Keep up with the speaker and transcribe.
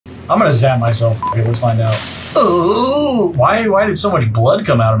I'm gonna zap myself. Okay, let's find out. Oh, why did so much blood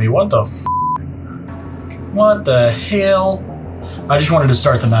come out of me? What the f? What the hell? I just wanted to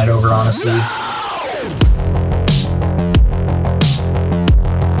start the night over, honestly.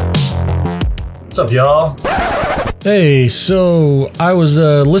 What's up, y'all? Hey, so I was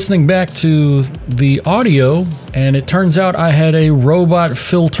listening back to the audio, and it turns out I had a robot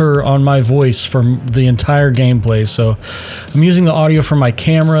filter on my voice from the entire gameplay, so I'm using the audio from my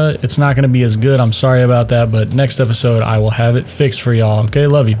camera. It's not going to be as good, I'm sorry about that, but next episode I will have it fixed for y'all. Okay,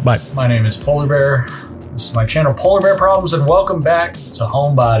 love you, bye. My name is Polar Bear. This is my channel, Polar Bear Problems, and welcome back to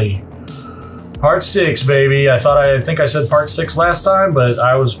Homebody. Part 6, baby. I think I said part 6 last time, but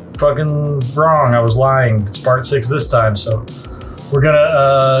I was fucking wrong. I was lying. It's part 6 this time, so we're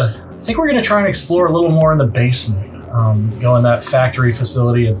gonna, I think we're gonna try and explore a little more in the basement. Go in that factory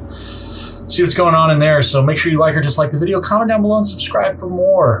facility and see what's going on in there. So make sure you like or dislike the video, comment down below, and subscribe for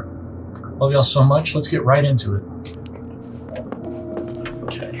more. Love y'all so much. Let's get right into it.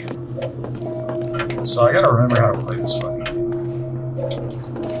 Okay. So I gotta remember how to play this fucking game.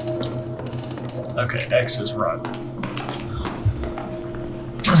 Okay, X is run.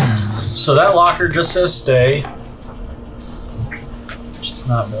 So that locker just says stay, which is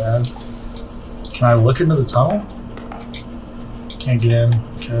not bad. Can I look into the tunnel? Can't get in.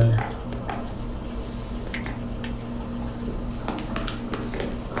 Okay.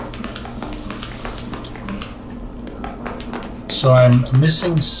 So I'm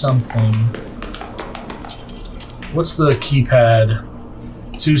missing something. What's the keypad?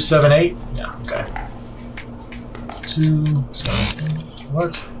 278? Yeah, okay. 278.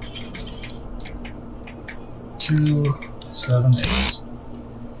 What? 278.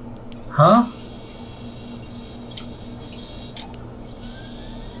 Huh?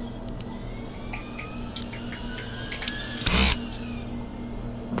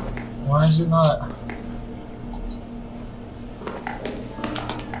 Why is it not?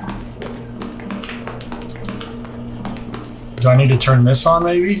 Do I need to turn this on,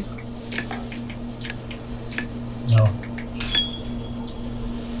 maybe? No.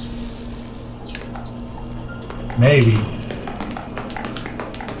 Maybe.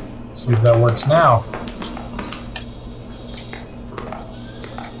 See if that works now.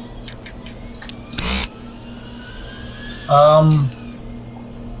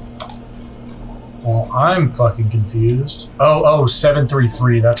 Well, I'm fucking confused. Oh,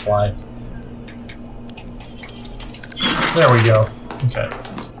 733, that's why. There we go. Okay.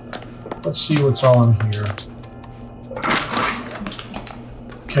 Let's see what's all in here.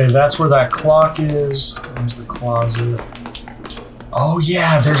 Okay, that's where that clock is. There's the closet. Oh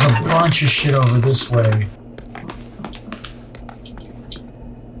yeah, there's a bunch of shit over this way.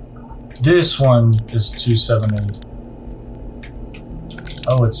 This one is 278.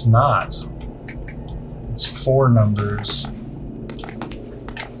 Oh, it's not. It's 4 numbers.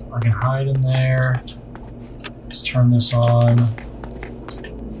 I can hide in there. Let's turn this on.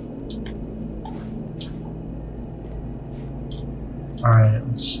 Alright,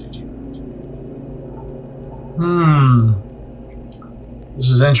 let's see. This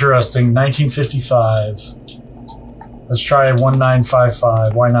is interesting. 1955. Let's try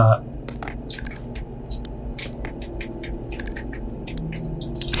 1955. Why not?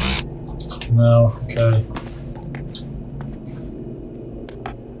 No, okay.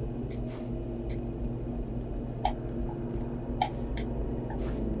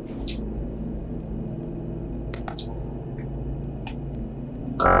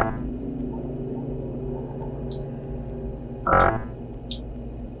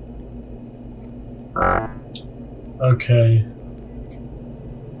 Okay.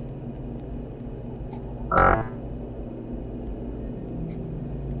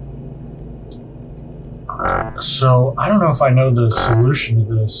 So, I don't know if I know the solution to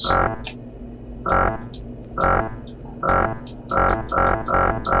this.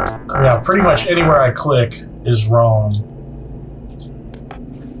 Yeah, pretty much anywhere I click is wrong.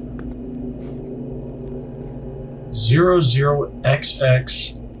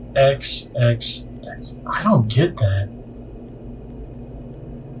 00XXXXX. I don't get that.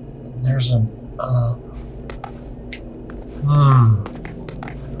 There's an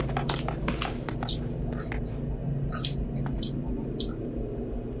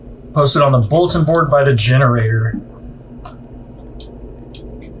Posted on the bulletin board by the generator.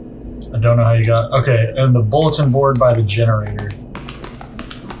 I don't know how you got. Okay, and the bulletin board by the generator.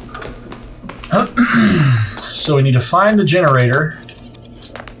 So we need to find the generator.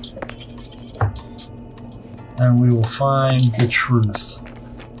 And we will find the truth.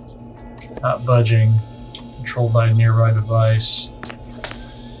 Not budging. Controlled by a nearby device.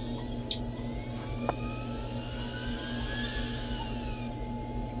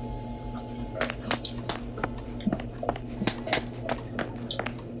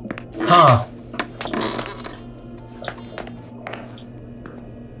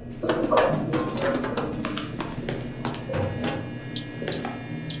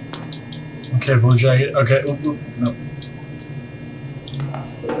 Okay, blue jacket. Okay. Oop, oop, no.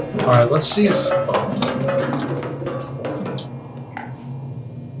 Alright, let's see if...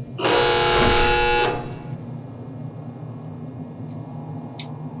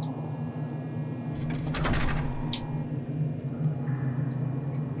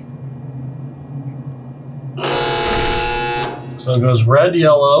 So it goes red,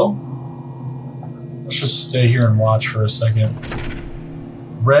 yellow. Let's just stay here and watch for a second.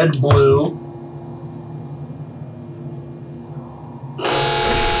 Red, blue.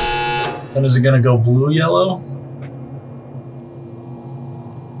 Then is it gonna go blue, yellow?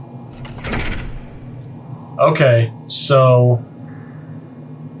 Okay, so...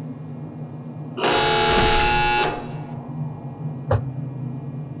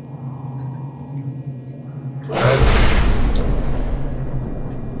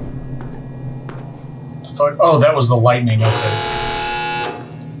 Oh, that was the lightning, okay.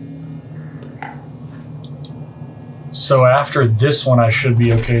 So after this one, I should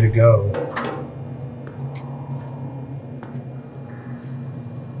be okay to go.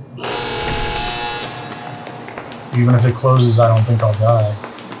 Even if it closes, I don't think I'll die.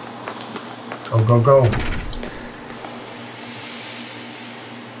 Go, go, go.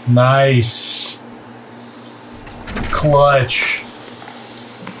 Nice. Clutch.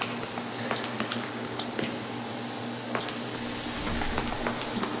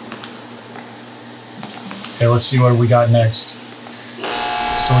 Okay, let's see what we got next.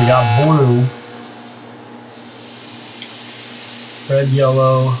 So we got blue, red,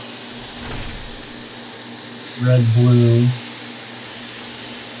 yellow, red, blue.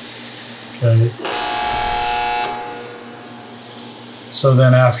 Okay. So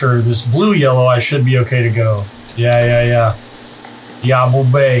then after this blue, yellow, I should be okay to go. Yeah, yeah, yeah. Yeah,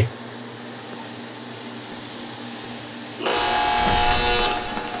 boobay.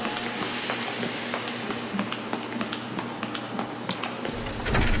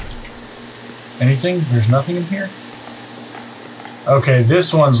 Anything? There's nothing in here? Okay,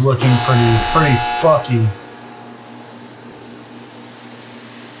 this one's looking pretty fucky.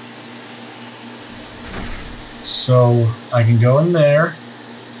 So I can go in there.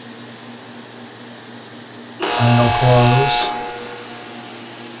 And it'll close.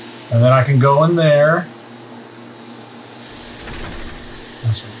 And then I can go in there.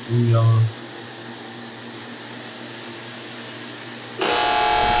 That's a blue, yellow.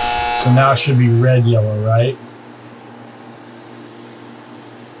 So now it should be red, yellow, right?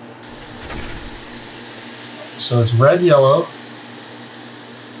 So it's red, yellow.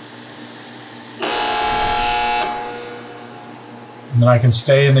 And then I can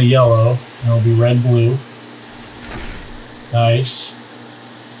stay in the yellow, and it'll be red, blue. Nice.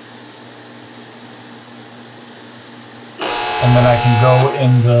 And then I can go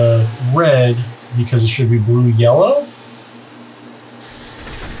in the red, because it should be blue, yellow?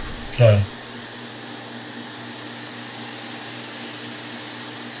 Okay.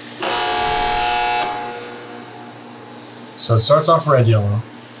 So it starts off red, yellow.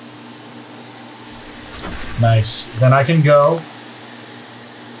 Nice. Then I can go.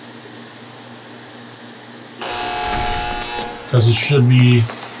 Because it should be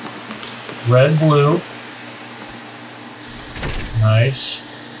red, blue. Nice.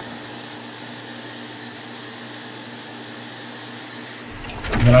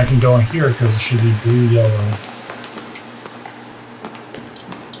 And then I can go in here because it should be blue, yellow.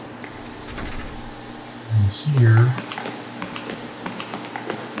 And here.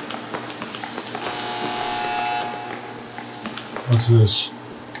 What's this?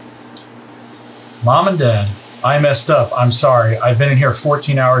 Mom and Dad, I messed up. I'm sorry. I've been in here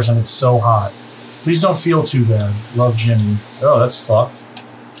 14 hours and it's so hot. Please don't feel too bad. Love, Jimmy. Oh, that's fucked.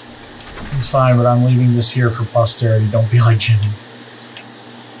 It's fine, but I'm leaving this here for posterity. Don't be like Jimmy.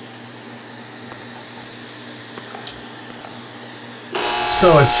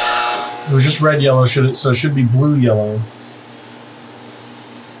 So it was just red, yellow, so it should be blue, yellow.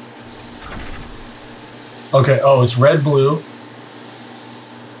 Okay, oh, it's red, blue.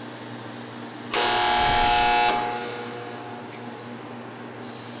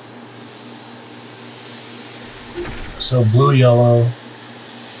 So blue, yellow.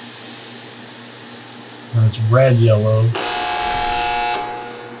 And it's red, yellow.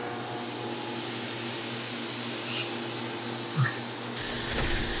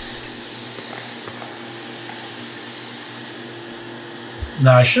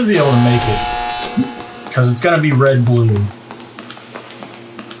 Now I should be able to make it. Because it's going to be red, blue.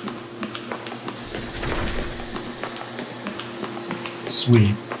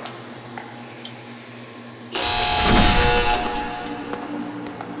 Sweet.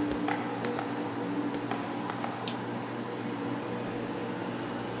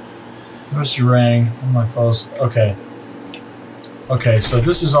 Mr. Rang, one of my foes. Okay. Okay, so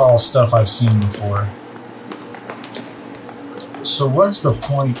this is all stuff I've seen before. So what's the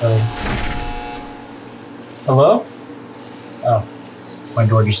point of... Hello? Oh. My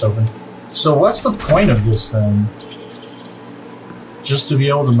door just opened. So what's the point of this then? Just to be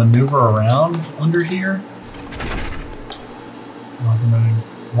able to maneuver around under here?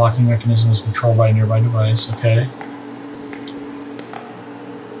 Locking mechanism is controlled by a nearby device. Okay.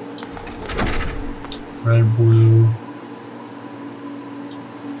 Red, blue.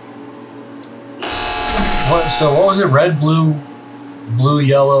 What? So what was it? Red, blue, blue,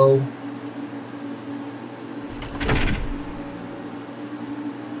 yellow.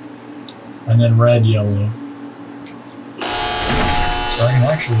 And then red, yellow. So I can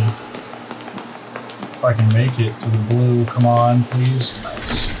actually, if I can make it to the blue, come on, please.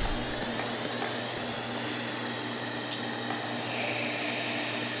 Nice.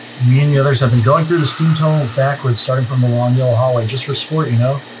 Me and the others have been going through the steam tunnel backwards, starting from the long yellow hallway, just for sport, you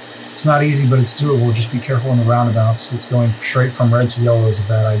know? It's not easy, but it's doable. Just be careful in the roundabouts. It's going straight from red to yellow is a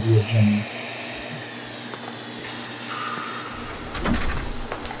bad idea, Jimmy.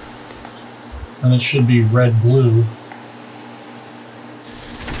 And it should be red-blue.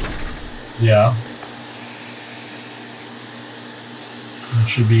 Yeah. And it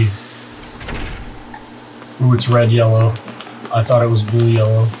should be... Ooh, it's red-yellow. I thought it was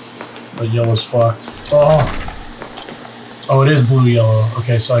blue-yellow. But yellow's fucked. Oh! Oh, it is blue-yellow.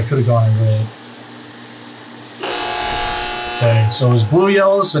 Okay, so I could have gone in red. Okay, so it was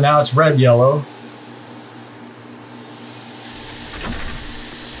blue-yellow, so now it's red-yellow.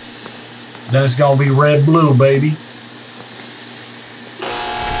 Then it's gonna be red-blue, baby.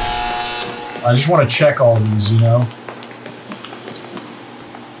 I just want to check all these, you know?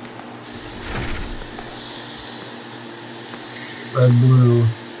 Red-blue.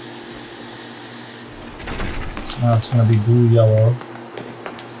 So now it's gonna be blue-yellow.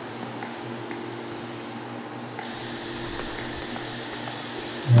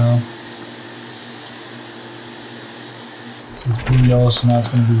 No. So it's blue-yellow, so now it's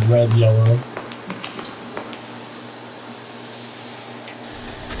gonna be red-yellow.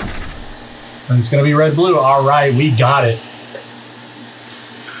 And it's gonna be red-blue. Alright, we got it.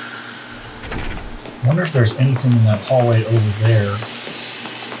 I wonder if there's anything in that hallway over there.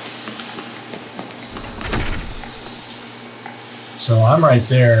 So I'm right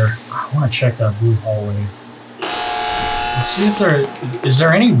there. I want to check that blue hallway. Let's see if is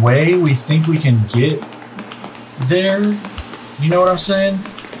there any way we think we can get there? You know what I'm saying?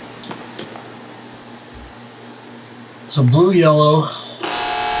 So blue, yellow.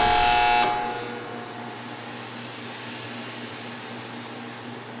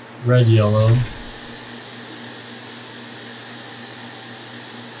 Red, yellow.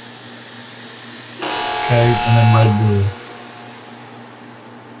 Okay, and then red, blue.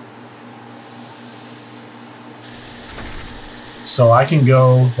 So I can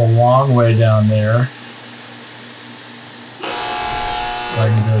go the long way down there. So I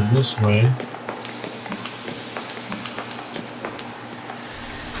can go this way.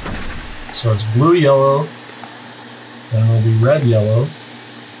 So it's blue, yellow. Then it'll be red, yellow.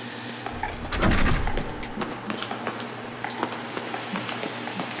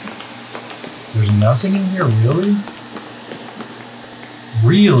 There's nothing in here, really?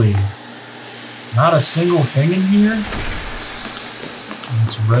 Really? Not a single thing in here? And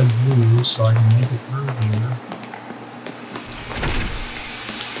it's red, blue, so I can make it through here.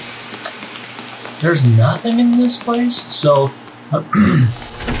 There's nothing in this place? So,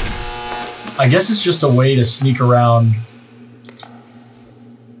 I guess it's just a way to sneak around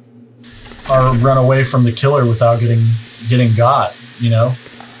or run away from the killer without getting got, you know?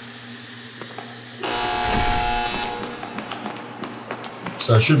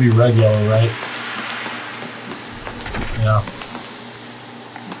 So it should be red, yellow, right? Yeah.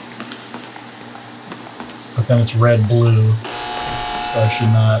 But then it's red, blue. So I should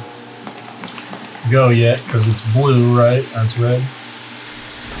not go yet, because it's blue, right? That's red.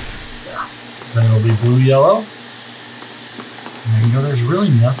 Yeah. Then it'll be blue, yellow. And you know, there's really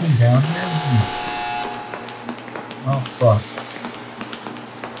nothing down here. Oh, fuck.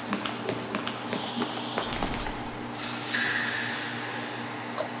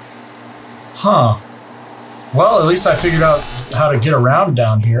 Huh. Well, at least I figured out how to get around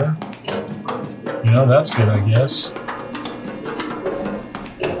down here. You know, that's good, I guess.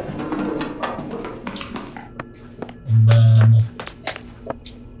 And then...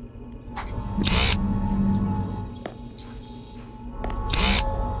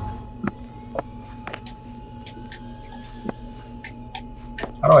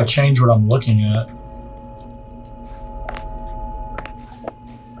 How do I change what I'm looking at?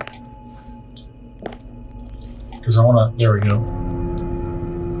 Because I want to... There we go.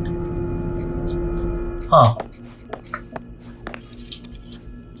 Huh.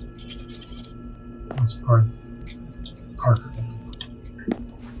 That's Parker.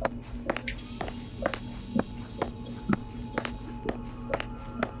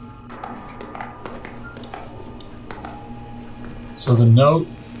 So the note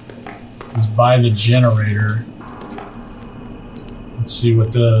is by the generator. Let's see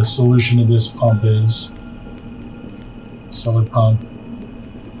what the solution to this pump is. Cellar pump.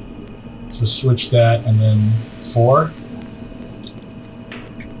 So switch that and then 4.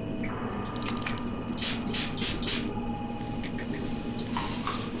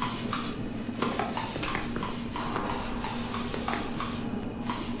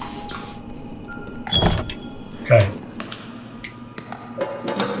 Okay.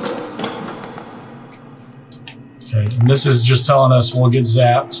 Okay, and this is just telling us we'll get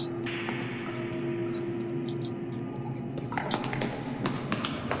zapped.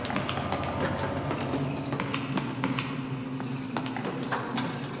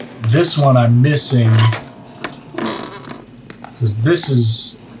 This one I'm missing because this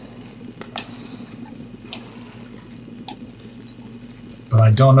is, but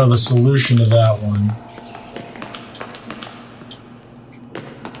I don't know the solution to that one.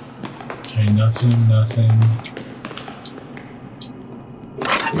 Okay, nothing.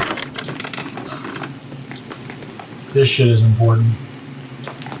 This shit is important.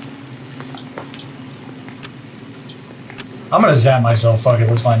 I'm gonna zap myself. Fuck it,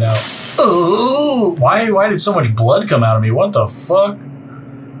 let's find out. Oh, why did so much blood come out of me? What the fuck?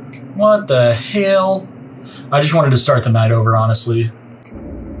 What the hell? I just wanted to start the night over, honestly.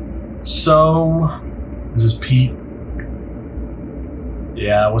 So, this is Pete.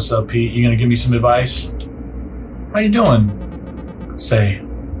 Yeah, what's up, Pete? You gonna give me some advice? How you doing? Say,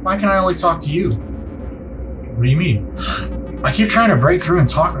 why can I only talk to you? What do you mean? I keep trying to break through and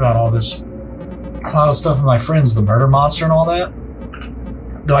talk about all this stuff with my friends, the murder monster and all that.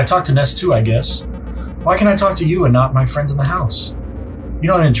 Though I talk to Ness too, I guess. Why can I talk to you and not my friends in the house? You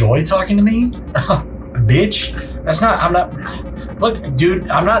don't enjoy talking to me? Bitch. I'm not... Look, dude,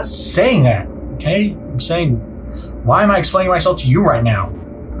 I'm not saying that, okay? I'm saying, why am I explaining myself to you right now?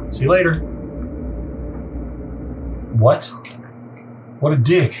 See you later. What? What a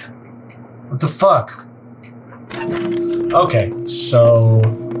dick. What the fuck? Okay, so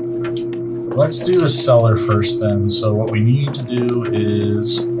let's do the cellar first then. So what we need to do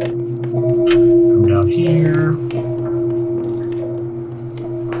is come down here,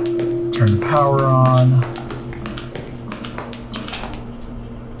 turn the power on,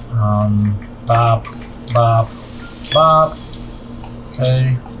 bop, bop, bop.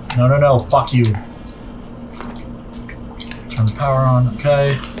 Okay, no, fuck you. Turn the power on,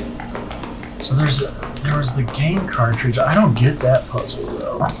 okay. So there was the game cartridge. I don't get that puzzle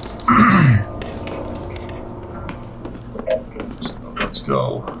though. So let's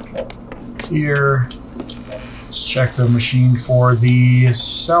go here. Let's check the machine for the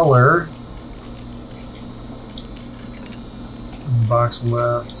cellar. Box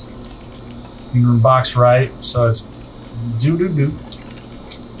left. Box right. So it's do.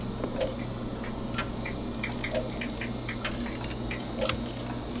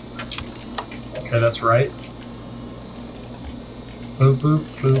 Okay, that's right. Boop, boop,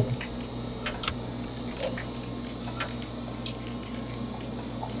 boop.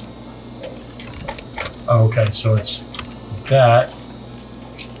 Oh, okay, so it's that.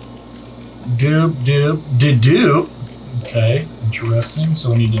 Doop, doop, doop. Okay, interesting. So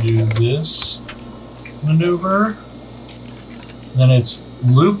we need to do this maneuver. Then it's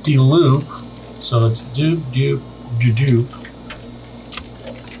loop-de-loop. So it's doop, doop, doop.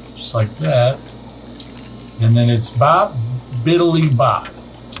 Just like that. And then it's bop, biddly bop.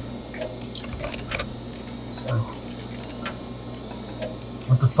 So,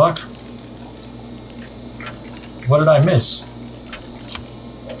 what the fuck? What did I miss?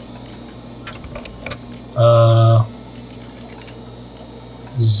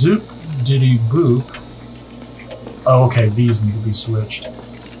 Zoop diddy boop. Oh, okay, these need to be switched.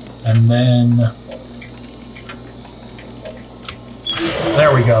 And then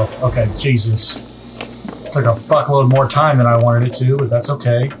there we go. Okay, Jesus. Took a fuckload more time than I wanted it to, but that's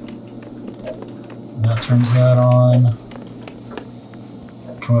okay. And that turns that on.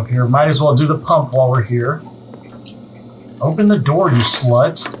 Come up here. Might as well do the pump while we're here. Open the door, you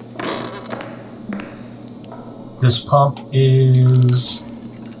slut. This pump is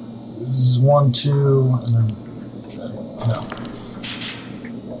 1, 2, and then, okay, no.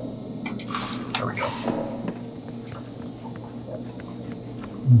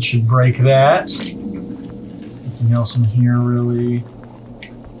 It should break that. Nothing else in here, really.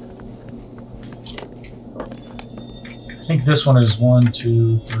 I think this one is 1,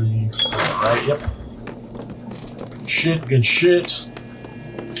 2, 3, 4, right? Yep. Good shit, good shit.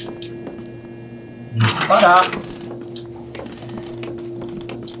 Ta-da!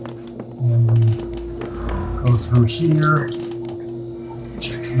 And go through here.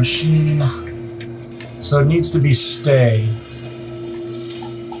 Check the machine. So it needs to be stay.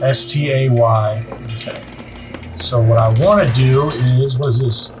 S-T-A-Y. Okay. So what I want to do is, what is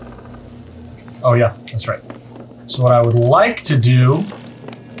this? Oh yeah, that's right. So what I would like to do,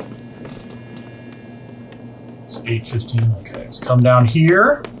 it's 8:15, okay, let's come down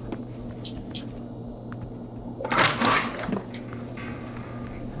here.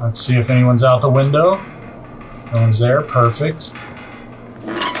 Let's see if anyone's out the window. No one's there, perfect.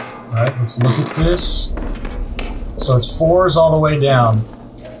 Alright, let's look at this. So it's 4s all the way down.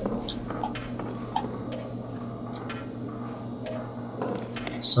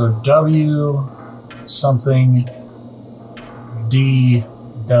 So W something D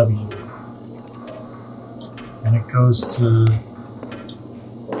W. And it goes to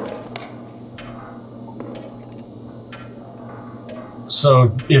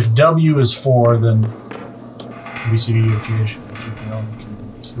so if W is 4, then B C D E F G H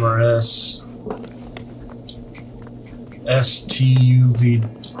Q R S S T U V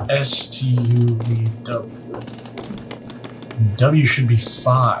W. W should be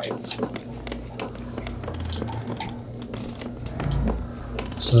 5.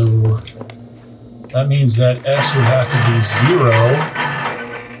 So that means that S would have to be 0.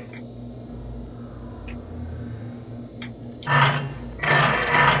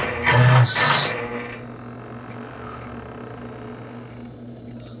 S.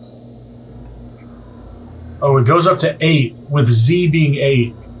 Oh, it goes up to 8 with Z being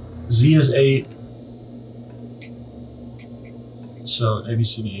 8. Z is 8. So A, B,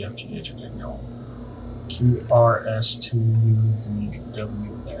 C, D, E, F, G, H, I J, K, L, Q, R, S, T, U, V,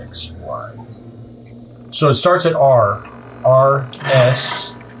 W, X, Y, Z. So it starts at R. R,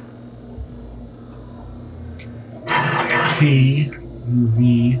 S, T, U,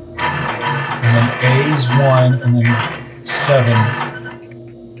 V, and then A is 1, and then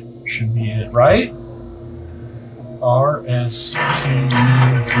 7 should be it, right? R, S, T,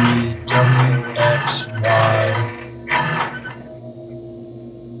 U, V, W, X, Y.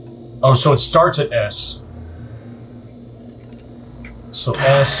 Oh, so it starts at S. So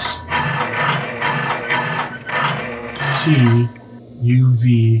S, T, U,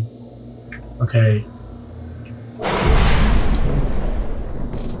 V. Okay.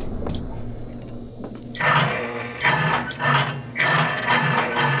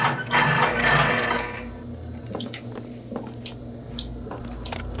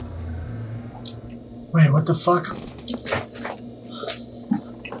 Wait, what the fuck?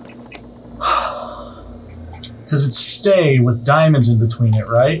 Because it's stay with diamonds in between it,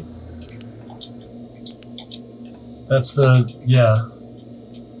 right? That's the, yeah.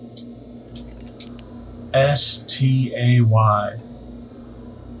 S-T-A-Y.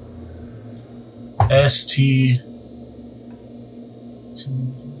 S-T...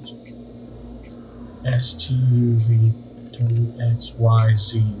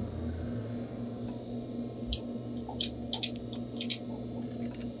 S-T-U-V-W-X-Y-Z.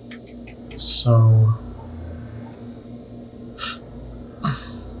 So...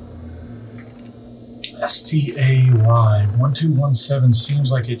 S-T-A-Y 1217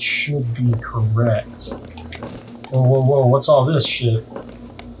 seems like it should be correct. Whoa, whoa, whoa, what's all this shit?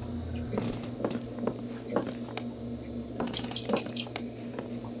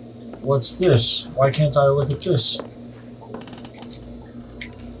 What's this? Why can't I look at this?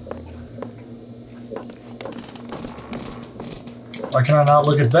 Why can I not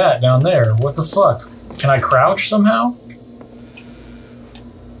look at that down there? What the fuck? Can I crouch somehow?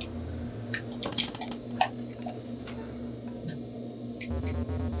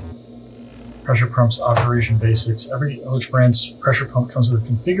 Pressure pumps operation basics. Every each brand's pressure pump comes with a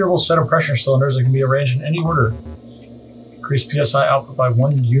configurable set of pressure cylinders that can be arranged in any order. Increase PSI output by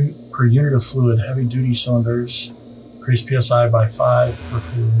 1 per unit of fluid. Heavy duty cylinders. Increase PSI by 5 per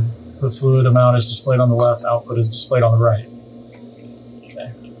fluid. The fluid amount is displayed on the left. Output is displayed on the right.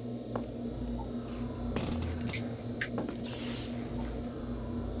 Okay.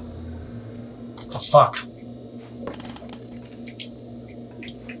 What the fuck?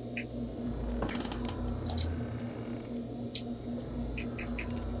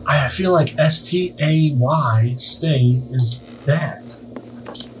 I feel like S-T-A-Y, stay, is that.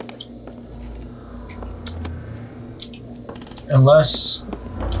 Unless...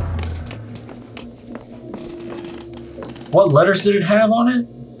 What letters did it have on it?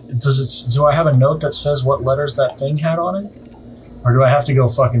 Do I have a note that says what letters that thing had on it? Or do I have to go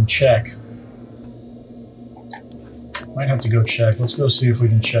fucking check? Might have to go check. Let's go see if we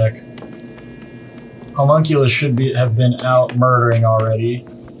can check. Homunculus should have been out murdering already.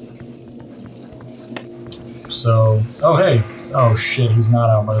 So, oh hey. Oh shit, he's not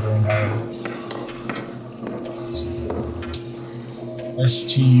out murdering already.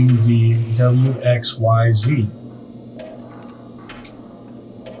 STUVWXYZ.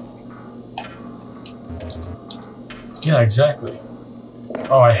 Yeah, exactly.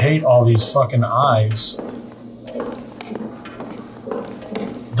 Oh, I hate all these fucking eyes.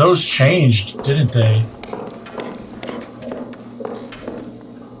 Those changed, didn't they?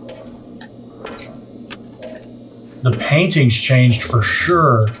 The paintings changed for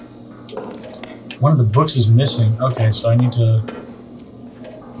sure. One of the books is missing. Okay, so I need to...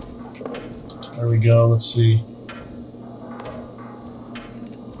 There we go, let's see.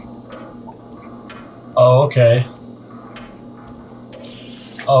 Oh, okay.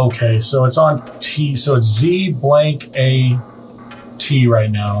 Okay, so it's on T, so it's Z blank A T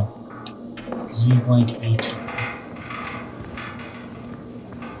right now. Z blank A T.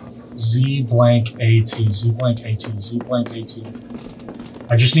 Z blank A T, Z blank A T, Z blank A T.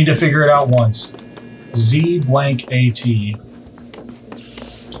 I just need to figure it out once. Z blank A T.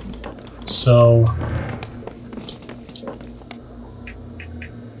 So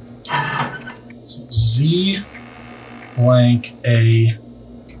Z blank A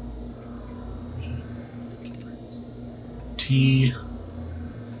T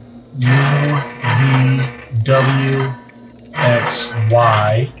U V W X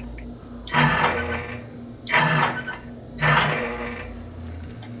Y.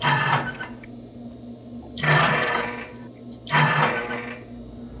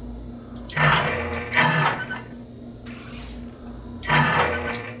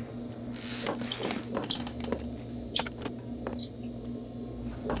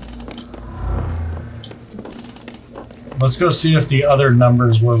 Let's go see if the other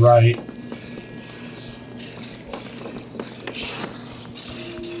numbers were right.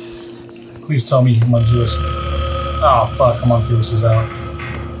 Please tell me homunculus. Oh fuck, homunculus is out.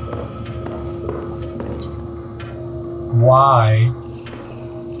 Y.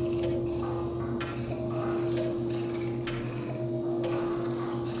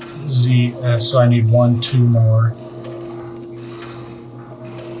 Z. So I need 1, 2 more.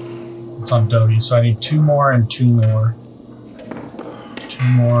 It's on W, so I need 2 more and 2 more. 2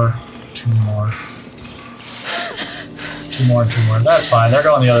 more, 2 more. 2 more and 2 more. That's fine, they're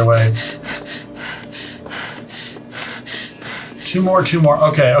going the other way. 2 more, 2 more.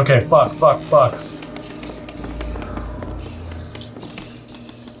 Okay, okay, fuck, fuck, fuck.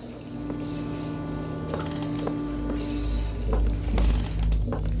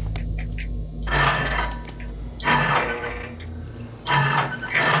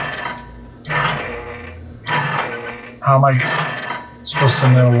 How am I supposed to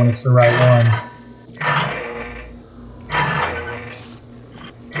know when it's the right one?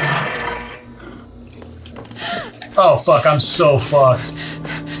 Oh fuck, I'm so fucked.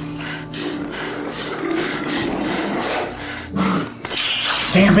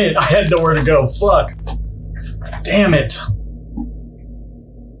 Damn it, I had nowhere to go, fuck. Damn it.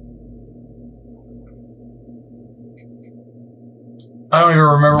 I don't even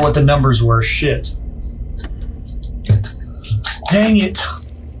remember what the numbers were, shit. Dang it.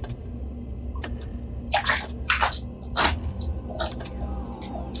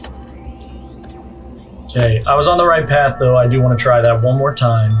 Okay, I was on the right path though. I do want to try that one more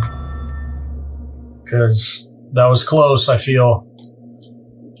time. Because that was close, I feel.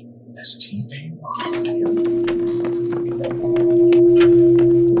 S-T-A-Y.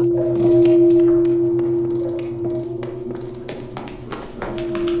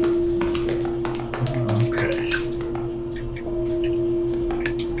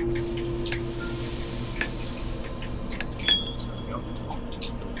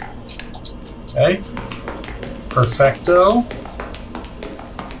 Okay. Perfecto.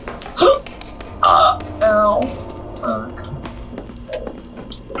 Ow. Fuck.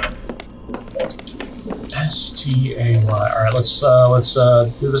 S-T-A-Y. Alright, let's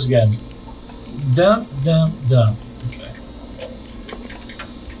do this again. Dump, dump, dump. Okay.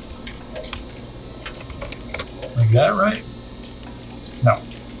 Like that, right? No.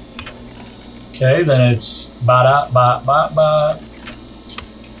 Okay, then it's ba-da-ba-ba-ba.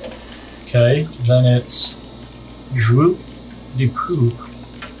 Okay, then it's droop de poop. I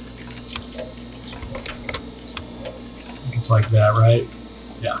think it's like that, right?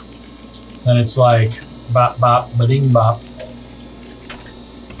 Yeah. Then it's like Bop, bop, ba-ding, bop.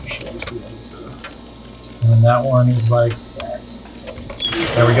 And then that one is like that.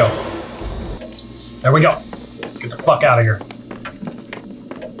 There we go. There we go. Get the fuck out of here.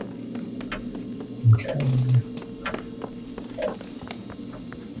 Okay.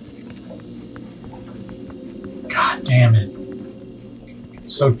 God damn it.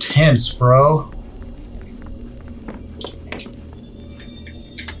 So tense, bro.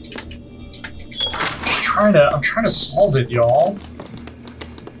 I'm trying to solve it, y'all.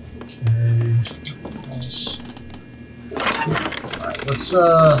 Okay. Nice. Alright, let's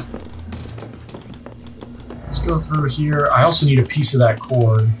go through here. I also need a piece of that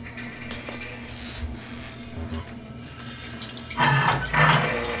cord.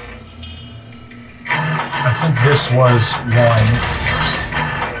 I think this was one.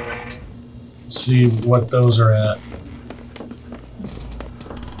 Let's see what those are at.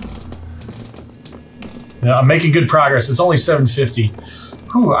 Yeah, I'm making good progress. It's only 750.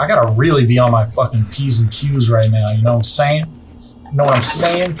 Whew, I gotta really be on my fucking P's and Q's right now. You know what I'm saying? You know what I'm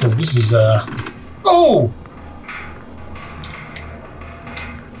saying? Because this is, Oh!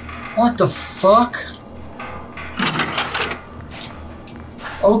 What the fuck?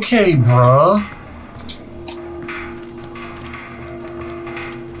 Okay, bruh.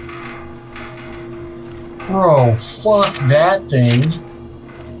 Bro, fuck that thing.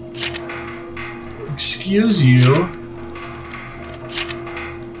 Excuse you.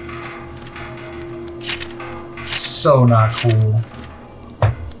 So not cool.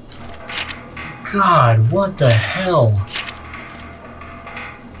 God, what the hell?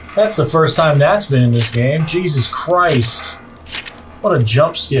 That's the first time that's been in this game. Jesus Christ. What a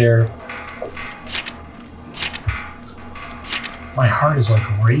jump scare. My heart is like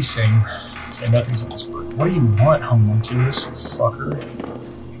racing. Okay, nothing's in this book. What do you want, homunculus, you fucker?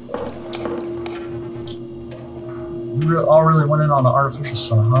 You all really went in on the artificial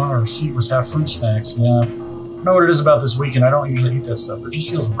stuff, huh? Our seat was half fruit snacks, yeah. I know what it is about this weekend. I don't usually eat that stuff, but it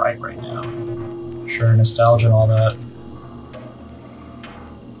just feels right now. Sure, nostalgia and all that.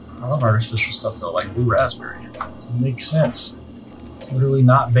 I love artificial stuff though, like blue raspberry. It doesn't make sense. It's literally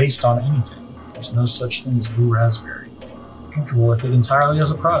not based on anything. There's no such thing as blue raspberry. I'm comfortable with it entirely as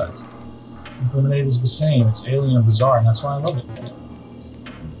a product. Pink lemonade is the same. It's alien and bizarre, and that's why I love it.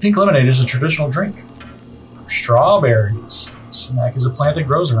 Pink lemonade is a traditional drink. Strawberries. Sumac is a plant that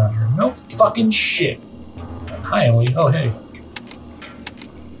grows around here. No fucking shit. Hi, Emily. Oh, hey.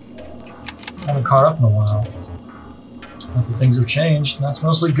 Haven't caught up in a while. Not that things have changed, and that's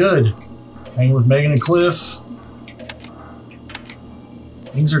mostly good. Hanging with Megan and Cliff.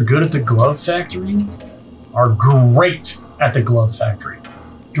 Things are good at the glove factory. Are great at the glove factory.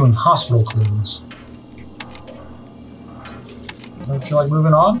 Doing hospital cleans. Don't feel like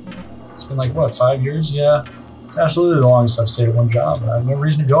moving on? It's been like, what, 5 years? Yeah. It's absolutely the longest I've stayed at one job, but I have no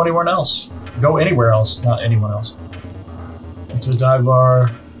reason to go anywhere else. Go anywhere else, not anyone else. Went to a dive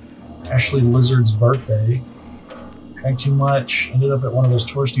bar. Ashley Lizard's birthday. Drank too much. Ended up at one of those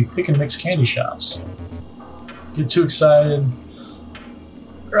touristy pick and mix candy shops. Get too excited.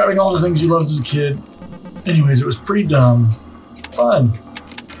 Grabbing all the things you loved as a kid. Anyways, it was pretty dumb. Fun.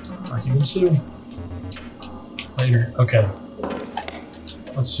 Talk to you again soon. Later. Okay.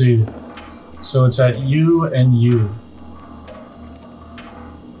 Let's see. So it's at U and U.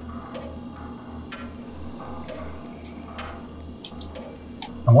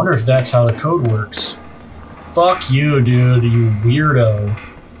 I wonder if that's how the code works. Fuck you, dude, you weirdo.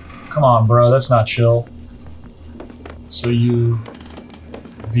 Come on, bro, that's not chill. So U,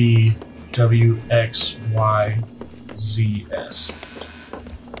 V, W, X, Y, Z, S.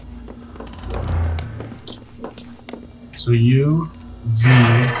 So U,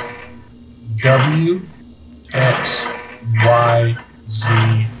 V, W, X, Y,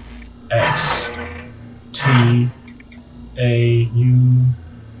 Z, X, T, A, U,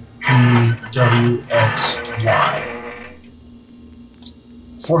 V, W, X, Y.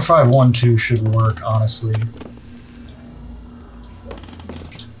 4512 should work, honestly.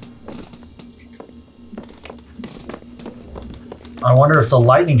 I wonder if the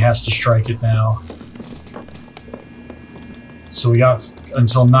lightning has to strike it now. So we got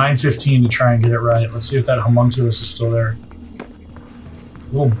until 9:15 to try and get it right. Let's see if that homunculus is still there.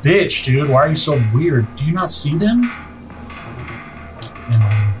 Little bitch, dude. Why are you so weird? Do you not see them?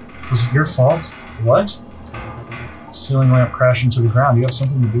 Was it your fault? What? Ceiling lamp crashing to the ground. Do you have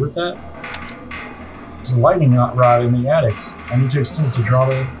something to do with that? There's a lightning rod in the attic. I need to extend it to draw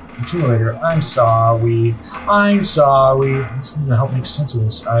the accumulator. I'm sorry. I'm sorry. I just need to help make sense of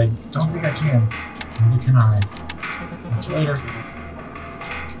this. I don't think I can. Neither can I. Catch you later.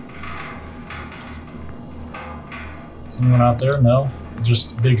 Anyone out there? No.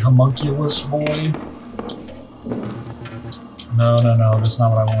 Just big homunculus boy. No, no, no. That's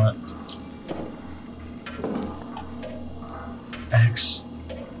not what I want. X.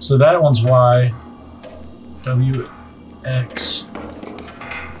 So that one's Y. W. X.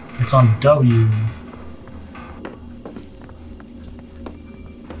 It's on W.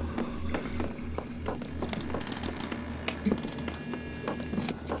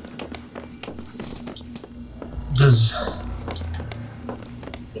 Does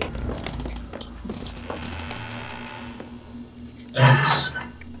X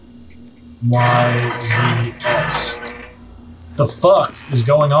Y Z S? The fuck is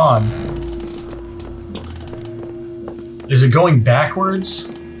going on? Is it going backwards?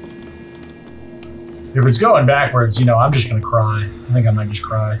 If it's going backwards, you know, I'm just gonna cry. I think I might just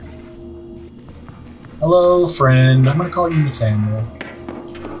cry. Hello, friend. I'm gonna call you Nathaniel.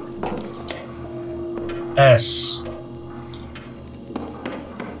 S.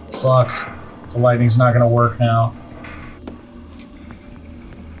 Fuck. The lightning's not gonna work now.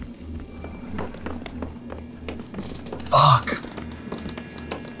 Fuck.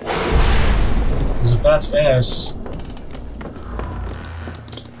 Because if that's S,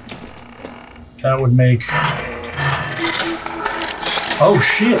 that would make... Oh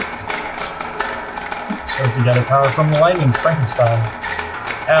shit! So if you got a power from the lightning, Frankenstein.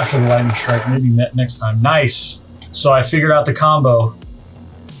 After the lightning strike, maybe next time. Nice! So I figured out the combo.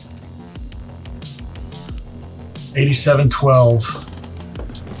 8712.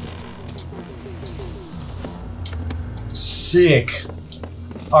 Sick.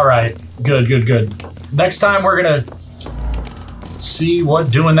 Alright, good, good, good. Next time we're gonna see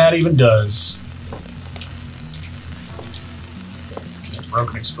what doing that even does. Okay,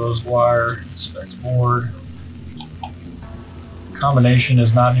 broken exposed wire, inspect board. Combination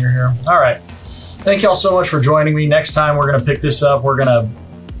is not near here. Alright. Thank y'all so much for joining me. Next time we're gonna pick this up. We're gonna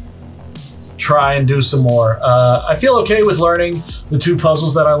try and do some more. I feel okay with learning the two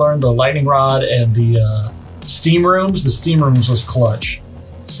puzzles that I learned, the lightning rod and the steam rooms. The steam rooms was clutch.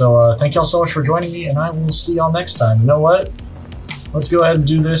 So thank y'all so much for joining me, and I will see y'all next time. You know what? Let's go ahead and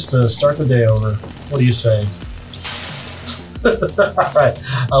do this to start the day over. What do you say? All right.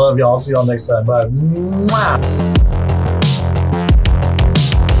 I love y'all. I'll see y'all next time. Bye. Mwah.